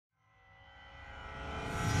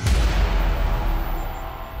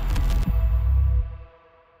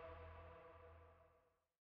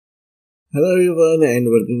Hello everyone and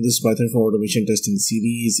welcome to this Python for Automation testing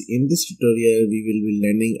series. In this tutorial we will be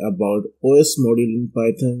learning about OS module in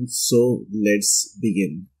Python, so let's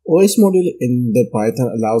begin. OS module in the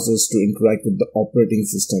Python allows us to interact with the operating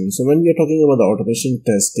system. So when we are talking about the automation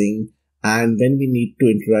testing and when we need to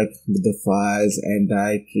interact with the files and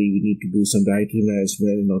directory, we need to do some directory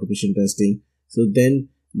management in automation testing. So then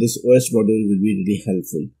this OS module will be really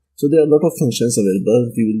helpful. So there are a lot of functions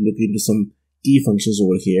available. We will look into some key functions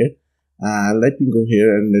over here. Let me go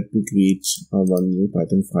here and let me create one new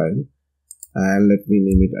Python file and let me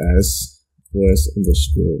name it as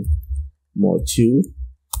os_module.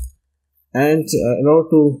 And in order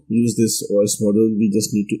to use this OS module, we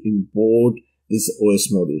just need to import this OS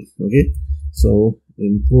module. Okay, so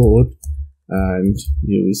import, and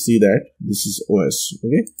you will see that this is OS.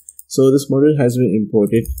 Okay, so this module has been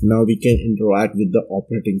imported. Now we can interact with the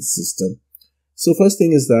operating system. So first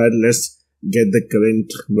thing is that let's get the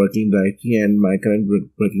current working directory, and my current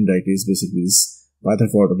working directory is basically this Python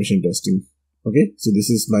for automation testing. Okay, so this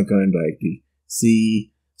is my current directory,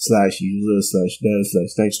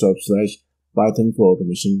 c/user/del/desktop/python for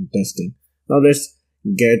automation testing. Now let's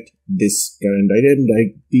get this current directory. I'm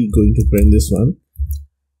directly going to print this one,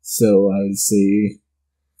 so I'll say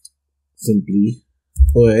simply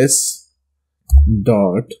os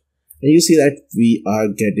dot, and you see that we are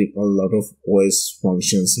getting a lot of OS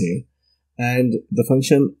functions here. And the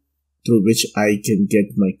function through which I can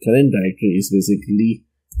get my current directory is basically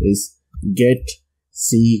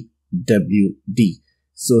getcwd.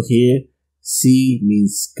 So here C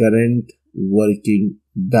means current working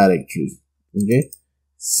directory. Okay,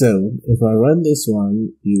 so if I run this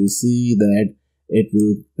one, you will see that it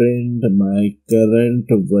will print my current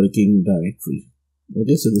working directory.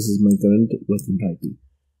 Okay, so this is my current working directory.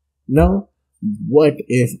 Now what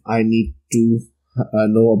if I need to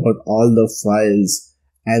know about all the files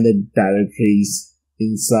and the directories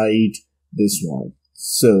inside this one?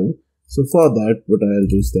 So for that, what I'll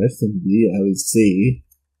do is that simply I will say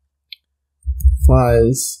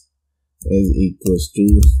files is equals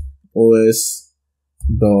to os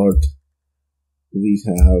dot, we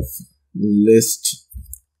have list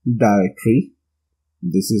directory,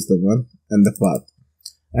 this is the one, and the path.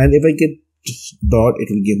 And if I get dot, it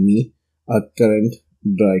will give me a current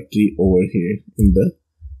directory over here in the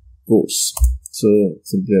course. So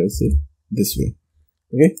simply I will say this way.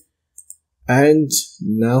 Okay, and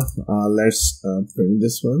now let's print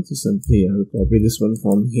this one. So simply I will copy this one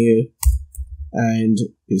from here and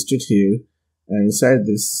paste it here, and inside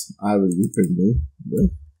this I will be printing the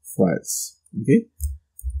files. Okay,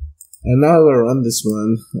 and now I will run this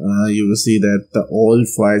one. You will see that the all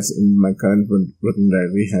files in my current working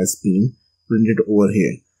directory has been printed over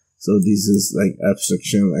here. So this is like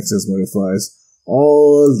abstraction, access modifiers,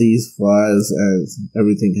 all these files as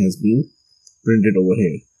everything has been printed over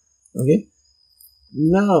here. Okay,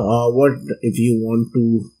 now what if you want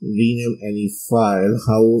to rename any file,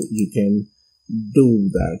 how you can do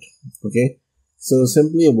that? Okay, so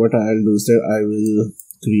simply what I'll do is that I will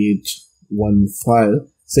create one file.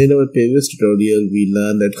 So in our previous tutorial we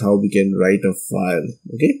learned that how we can write a file.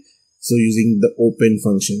 Okay, so using the open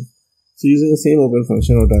function. So using the same open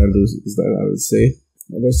function, what I'll do is that I will say,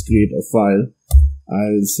 let's create a file.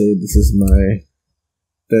 I will say this is my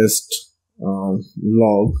test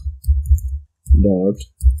log.txt,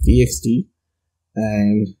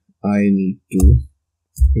 and I need to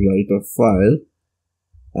write a file,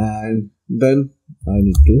 and then I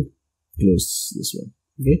need to close this one.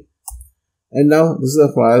 Okay, and now this is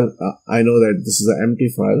a file. I know that this is an empty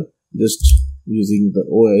file. Just using the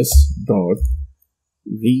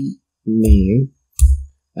os.rename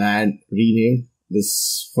and rename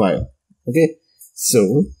this file. Okay,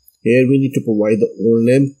 so here we need to provide the old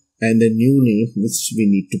name and the new name which we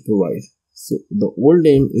need to provide. So the old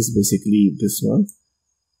name is basically this one,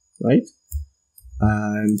 right?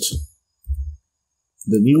 And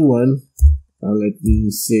the new one, let me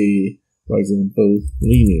say, for example,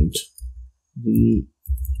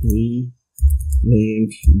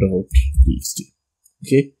 renamed.txt.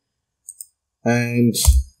 Okay, and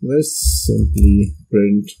let's simply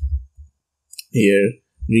print here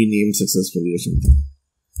rename successfully or something,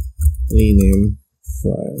 rename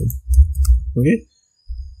file. Okay,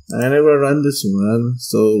 and I will run this one.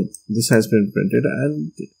 So this has been printed,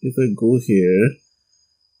 and if I go here,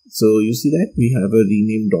 so you see that we have a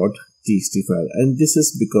rename.txt file, and this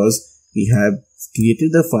is because we have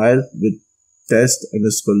created the file with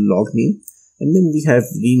test_log name, and then we have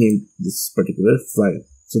renamed this particular file.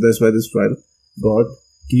 So that's why this file got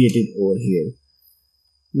created over here.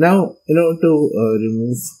 Now, in order to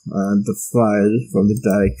remove the file from the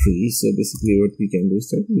directory, so basically what we can do is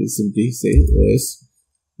that we simply say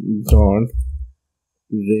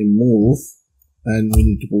os.remove, and we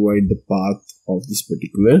need to provide the path of this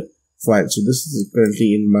particular file. So this is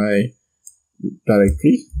currently in my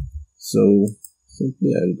directory. So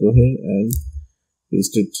simply I'll go ahead and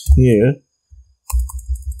paste it here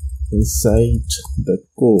inside the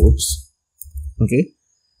quotes. Okay.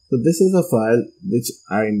 So this is a file which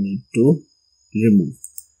I need to remove.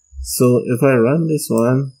 So if I run this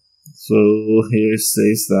one, so here it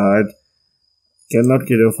says that cannot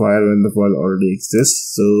create a file when the file already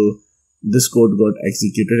exists. So this code got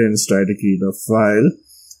executed and started to create a file.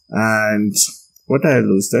 And what I'll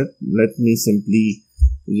do is that let me simply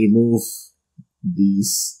remove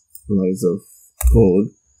these lines of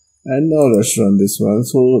code. And now let's run this one.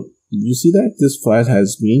 So you see that this file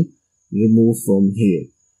has been removed from here.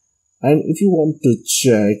 And if you want to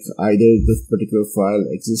check either this particular file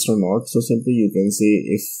exists or not, so simply you can say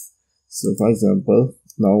if, so for example,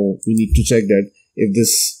 now we need to check that if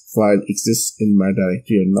this file exists in my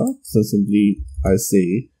directory or not. So simply I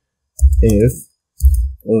say if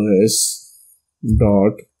os.path.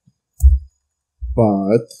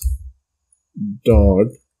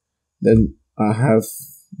 Then I have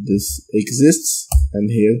this exists, and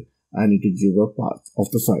here I need to give a path of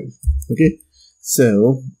the file. Okay,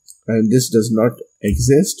 so and this does not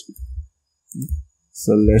exist,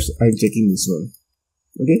 so I'm checking this one.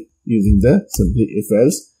 Okay, using the simply if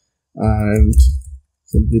else and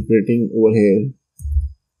simply printing over here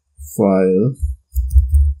file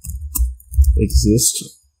exist.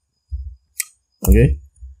 Okay,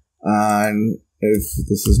 and if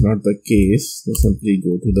this is not the case, so simply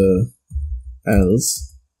go to the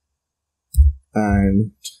else,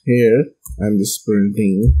 and here I'm just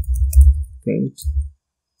printing print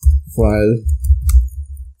file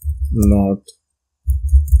not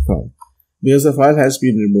found, because the file has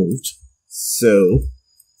been removed, so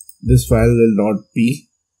this file will not be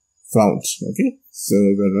found. Okay, so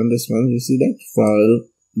if I run this one, you see that file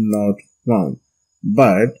not found.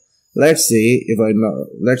 But let's say if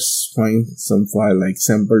let's find some file like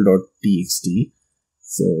sample.txt.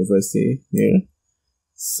 So if I say here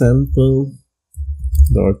sample.txt,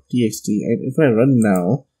 and if I run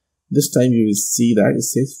now, this time you will see that it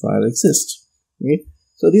says file exists. Okay,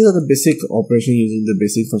 so these are the basic operation using the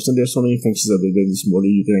basic function. There are so many functions available in this module.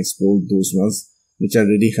 You can explore those ones which are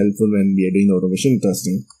really helpful when we are doing automation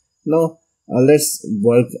testing. Now let's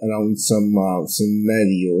work around some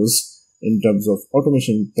scenarios in terms of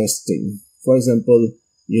automation testing. For example,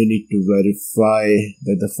 you need to verify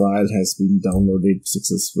that the file has been downloaded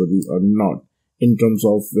successfully or not. In terms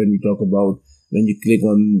of when we talk about when you click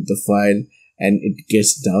on the file and it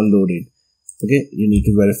gets downloaded, okay, you need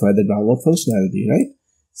to verify the download functionality, right?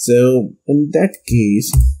 So in that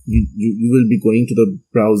case, you will be going to the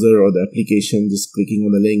browser or the application, just clicking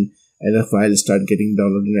on the link, and the file start getting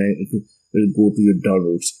downloaded and it will go to your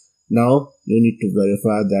downloads. Now you need to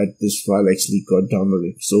verify that this file actually got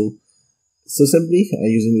downloaded. So simply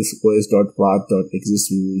using this os.path.exists,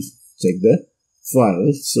 we will check the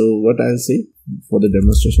file. So what I'll say for the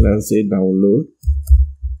demonstration, I'll say download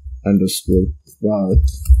underscore path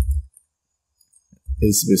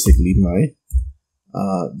is basically my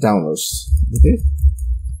downloads. Okay,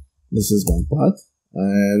 this is my path,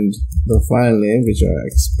 and the file name which I'm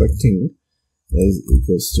expecting is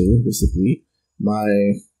equals to basically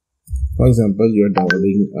my, for example, you are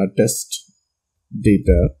downloading a test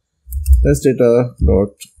data.csv.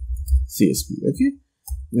 okay,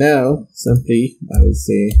 now simply I will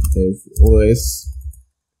say if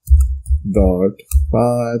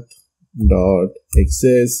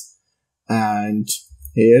os.path.exists, and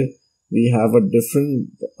here we have a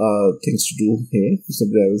different things to do here.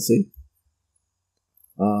 Simply I will say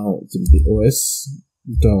simply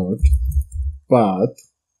os.path.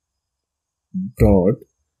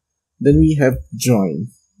 Then we have join.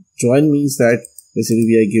 Join means that basically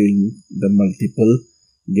we are giving the multiple,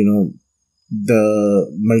 the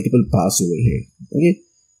multiple paths over here. Okay,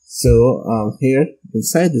 so here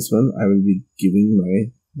inside this one I will be giving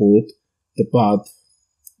my both the path.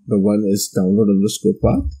 The one is download underscore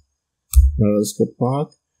path,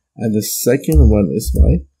 and the second one is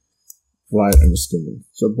my file underscore name.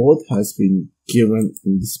 So both has been given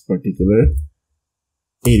in this particular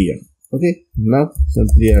area. Okay, now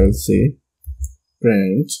simply I will say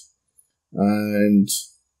print, and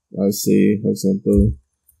I'll say, for example,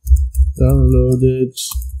 downloaded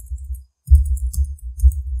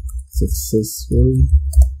successfully,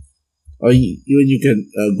 or even you can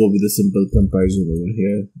go with a simple comparison over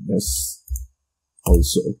here. That's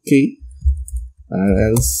also okay.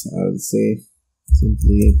 and else I'll say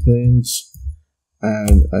simply print,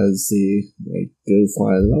 and I'll say like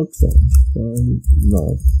file not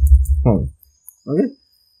found. Okay,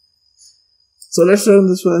 so let's run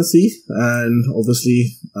this one and see. And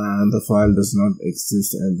obviously the file does not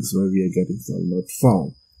exist, and this is why we are getting file not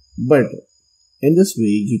found. But in this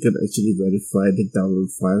way you can actually verify the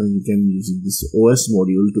download file, and you can using this OS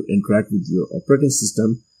module to interact with your operating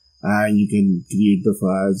system, and you can create the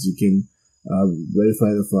files, you can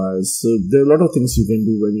verify the files. So there are a lot of things you can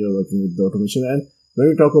do when you're working with the automation. And when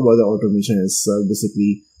we talk about the automation, is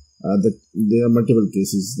basically there are multiple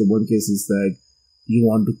cases. The one case is that you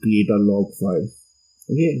want to create a log file.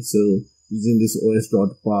 Okay, so using this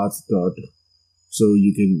os.path. So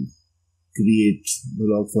you can create the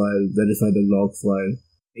log file, verify the log file.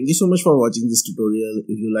 Thank you so much for watching this tutorial.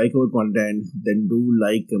 If you like our content, then do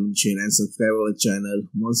like, comment, share and subscribe our channel.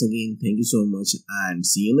 Once again, thank you so much, and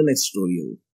see you in the next tutorial.